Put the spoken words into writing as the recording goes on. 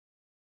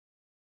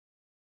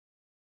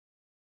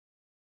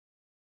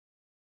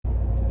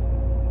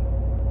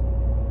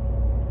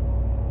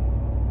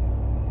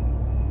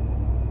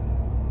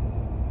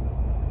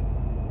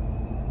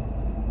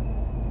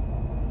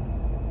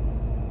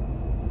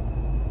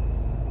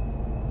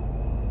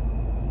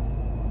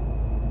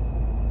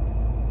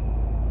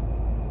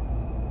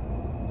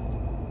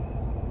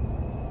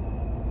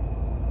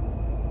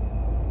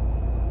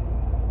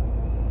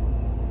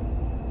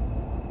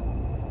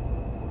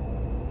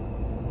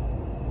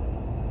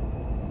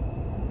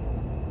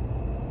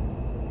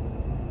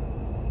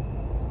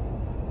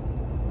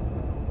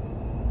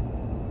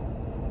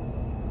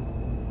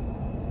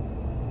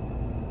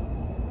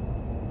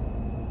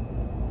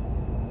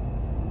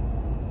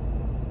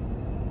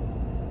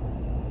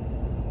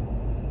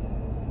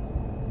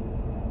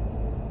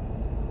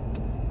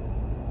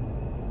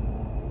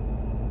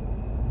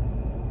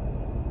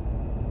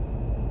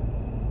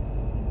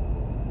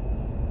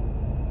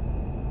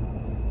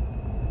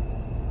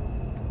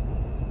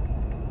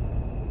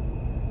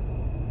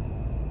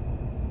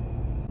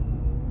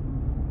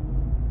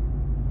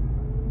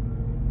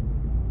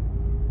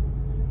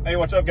Hey,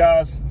 what's up,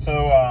 guys?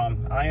 So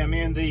I am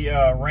in the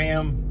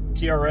Ram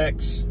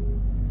TRX.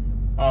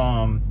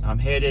 I'm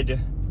headed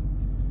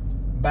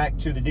back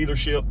to the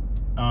dealership.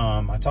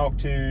 I talked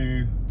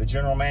to the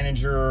general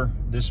manager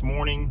this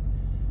morning,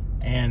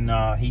 and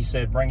he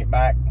said bring it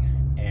back.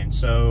 And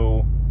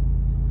so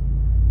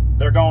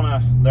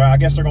I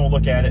guess they're gonna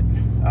look at it.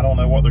 I don't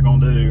know what they're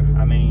gonna do.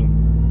 I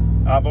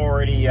mean, I've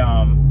already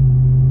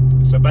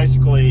so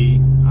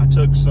basically I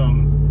took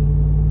some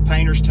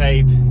painter's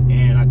tape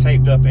and I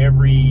taped up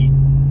every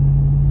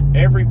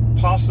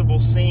possible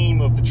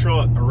seam of the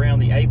truck around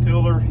the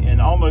A-pillar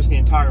and almost the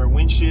entire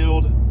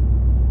windshield,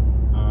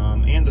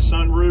 and the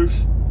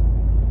sunroof,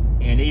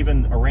 and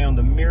even around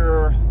the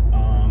mirror,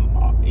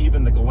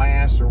 even the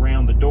glass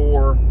around the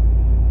door.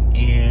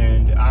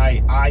 And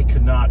I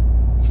could not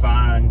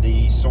find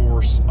the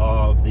source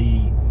of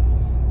the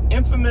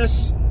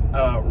infamous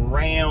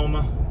Ram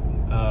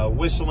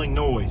whistling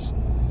noise.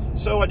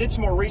 So I did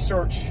some more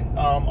research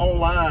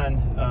online,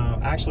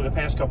 actually the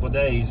past couple of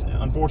days,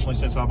 unfortunately,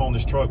 since I've owned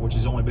this truck, which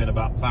has only been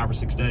about 5 or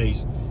 6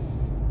 days.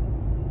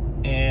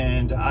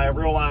 And I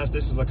realized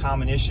this is a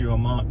common issue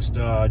amongst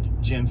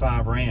Gen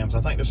 5 Rams.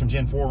 I think there's some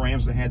Gen 4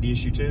 Rams that had the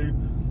issue too,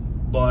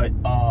 but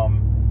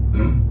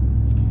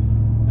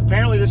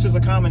apparently this is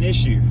a common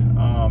issue.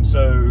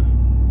 So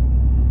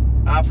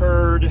I've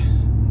heard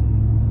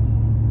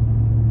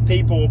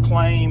people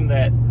claim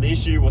that the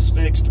issue was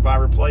fixed by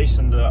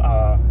replacing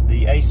the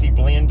AC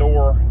blend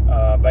door.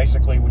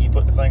 Basically, when you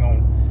put the thing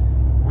on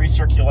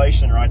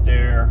recirculation right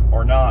there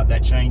or not,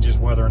 that changes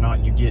whether or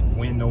not you get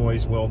wind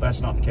noise. Well,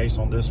 that's not the case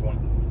on this one.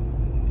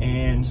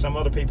 And some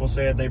other people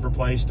said they've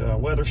replaced a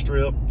weather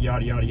strip,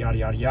 yada, yada, yada,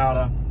 yada,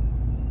 yada.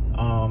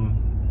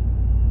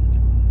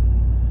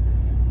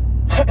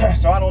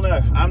 So I don't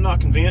know. I'm not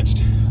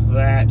convinced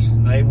that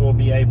they will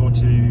be able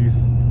to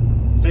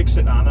fix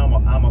it. I know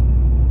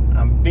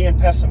I'm being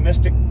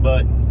pessimistic,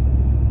 but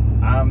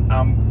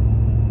I'm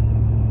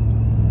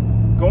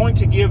going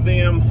to give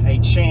them a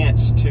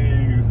chance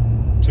to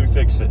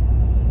fix it.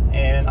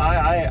 And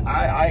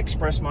I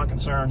expressed my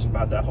concerns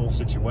about that whole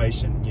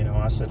situation. You know,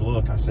 I said,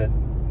 look,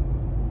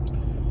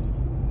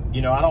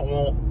 you know, I don't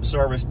want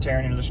service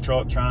tearing into this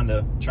truck trying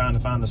to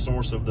find the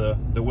source of the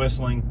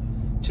whistling.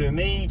 To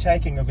me,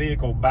 taking a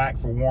vehicle back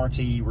for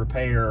warranty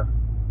repair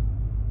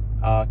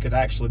could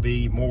actually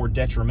be more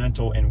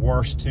detrimental and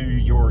worse to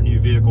your new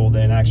vehicle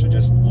than actually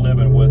just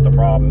living with the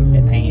problem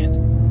at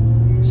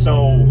hand.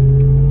 So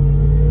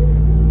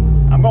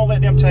I'm gonna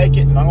let them take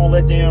it, and I'm gonna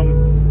let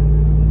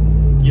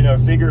them, you know,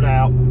 figure it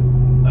out.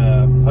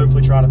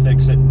 Hopefully try to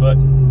fix it. But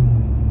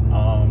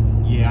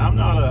yeah, I'm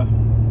not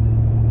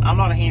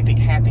a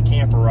happy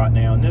camper right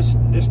now. And this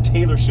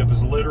dealership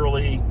is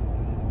literally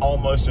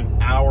almost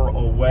an hour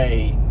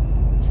away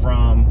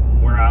from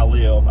where I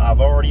live.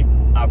 I've already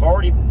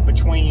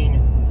between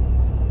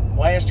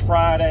last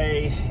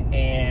Friday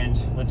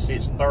and, let's see,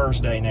 it's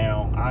Thursday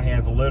now, I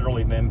have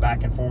literally been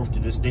back and forth to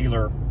this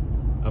dealer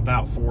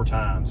about 4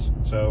 times.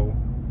 So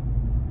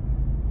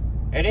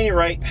at any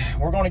rate,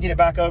 we're going to get it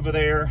back over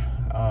there.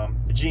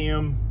 The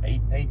GM,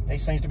 he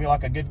seems to be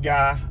like a good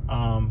guy.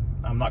 I'm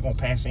not going to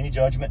pass any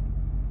judgment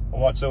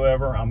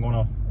whatsoever. I'm going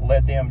to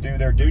let them do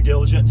their due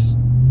diligence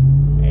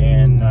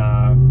and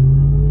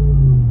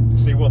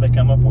see what they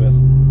come up with.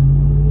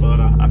 But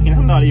I mean,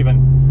 I'm not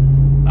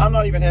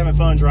even having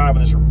fun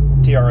driving this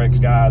TRX,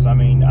 guys. I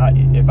mean,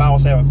 if I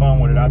was having fun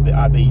with it,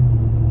 I'd be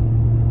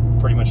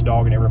pretty much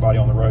dogging everybody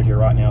on the road here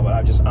right now. But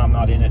I'm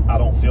not in it. I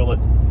don't feel it.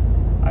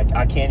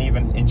 I can't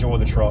even enjoy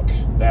the truck.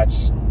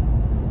 That's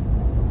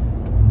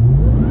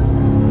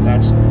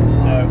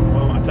no.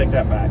 Well, I take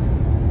that back.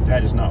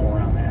 That is not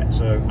where I'm at.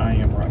 So I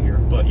am right here.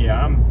 But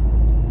yeah, I'm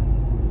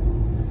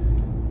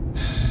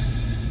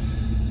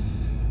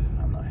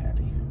not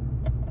happy.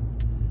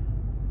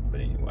 But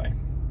anyway.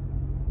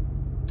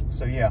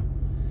 So yeah,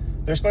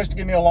 they're supposed to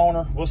give me a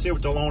loaner. We'll see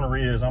what the loaner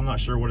is. I'm not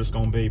sure what it's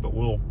going to be, but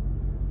we'll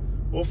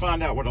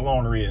find out what the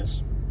loaner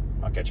is.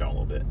 I'll catch you on a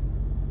little bit.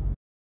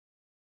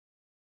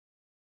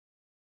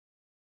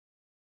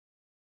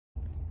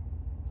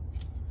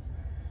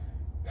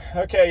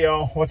 Okay,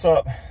 y'all, what's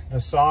up? The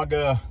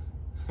saga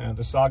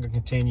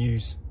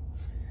continues.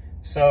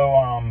 So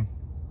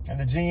and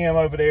the GM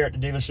over there at the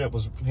dealership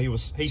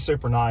he's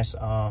super nice.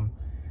 I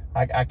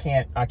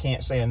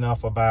can't say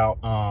enough about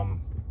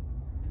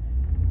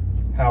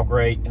how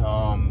great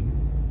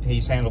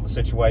he's handled the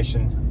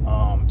situation.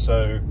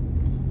 So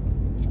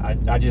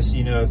I just,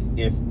 you know,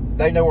 if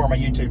they know where my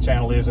YouTube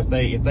channel is, if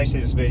they see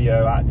this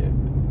video,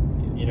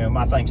 you know,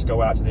 my thanks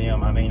go out to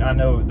them. I mean, I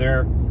know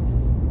they're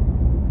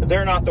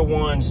not the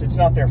ones, it's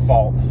not their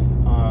fault.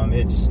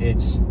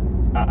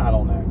 I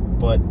don't know,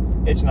 but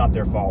it's not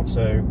their fault.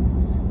 So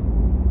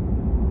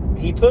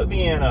he put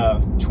me in a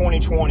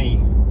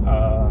 2020,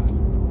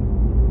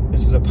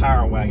 this is a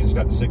Power Wagon. It's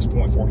got the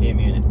 6.4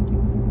 Hemi in it.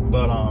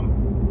 But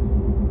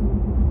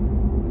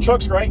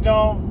truck's great,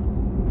 y'all,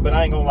 but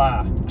I ain't gonna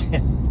lie.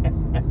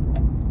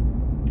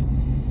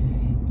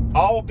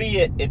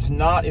 Albeit it's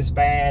not as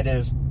bad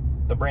as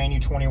the brand new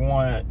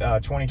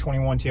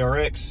 2021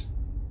 TRX.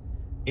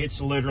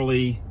 it's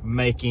literally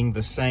making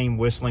the same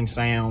whistling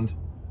sound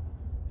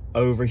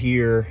over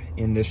here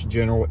in this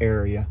general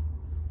area.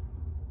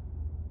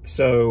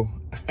 So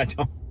I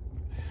don't,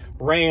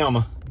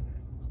 Ram,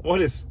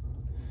 what is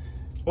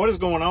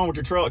going on with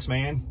your trucks,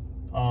 man?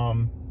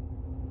 I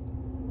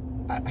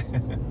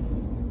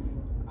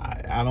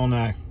don't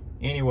know.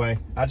 Anyway,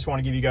 I just want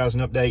to give you guys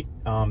an update.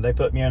 They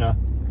put me in a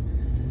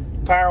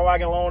Power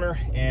Wagon loaner,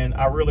 and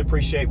I really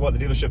appreciate what the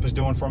dealership is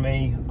doing for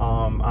me.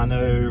 I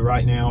know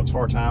right now it's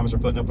hard times, they're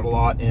putting up with a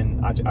lot,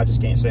 and I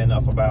just can't say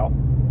enough about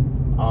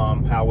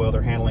how well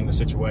they're handling the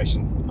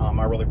situation.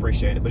 I really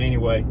appreciate it. But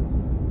anyway,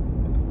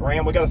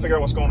 Ram, we got to figure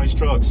out what's going on with these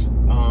trucks.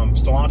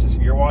 Stellantis,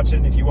 if you're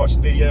watching, if you watch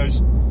the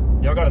videos,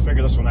 y'all got to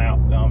figure this one out.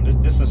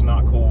 This is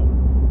not cool.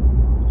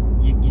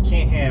 You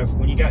can't have,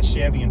 when you got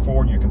Chevy and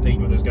Ford and you're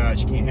competing with those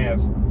guys, you can't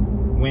have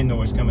wind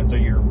noise coming through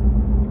your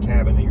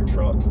cabin of your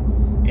truck.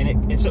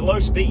 And it's at low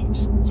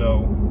speeds.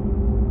 So,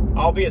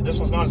 albeit this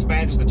one's not as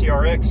bad as the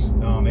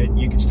TRX,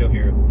 you can still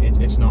hear it.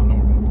 It's not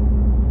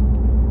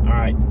normal. All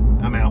right,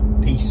 I'm out.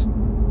 Peace.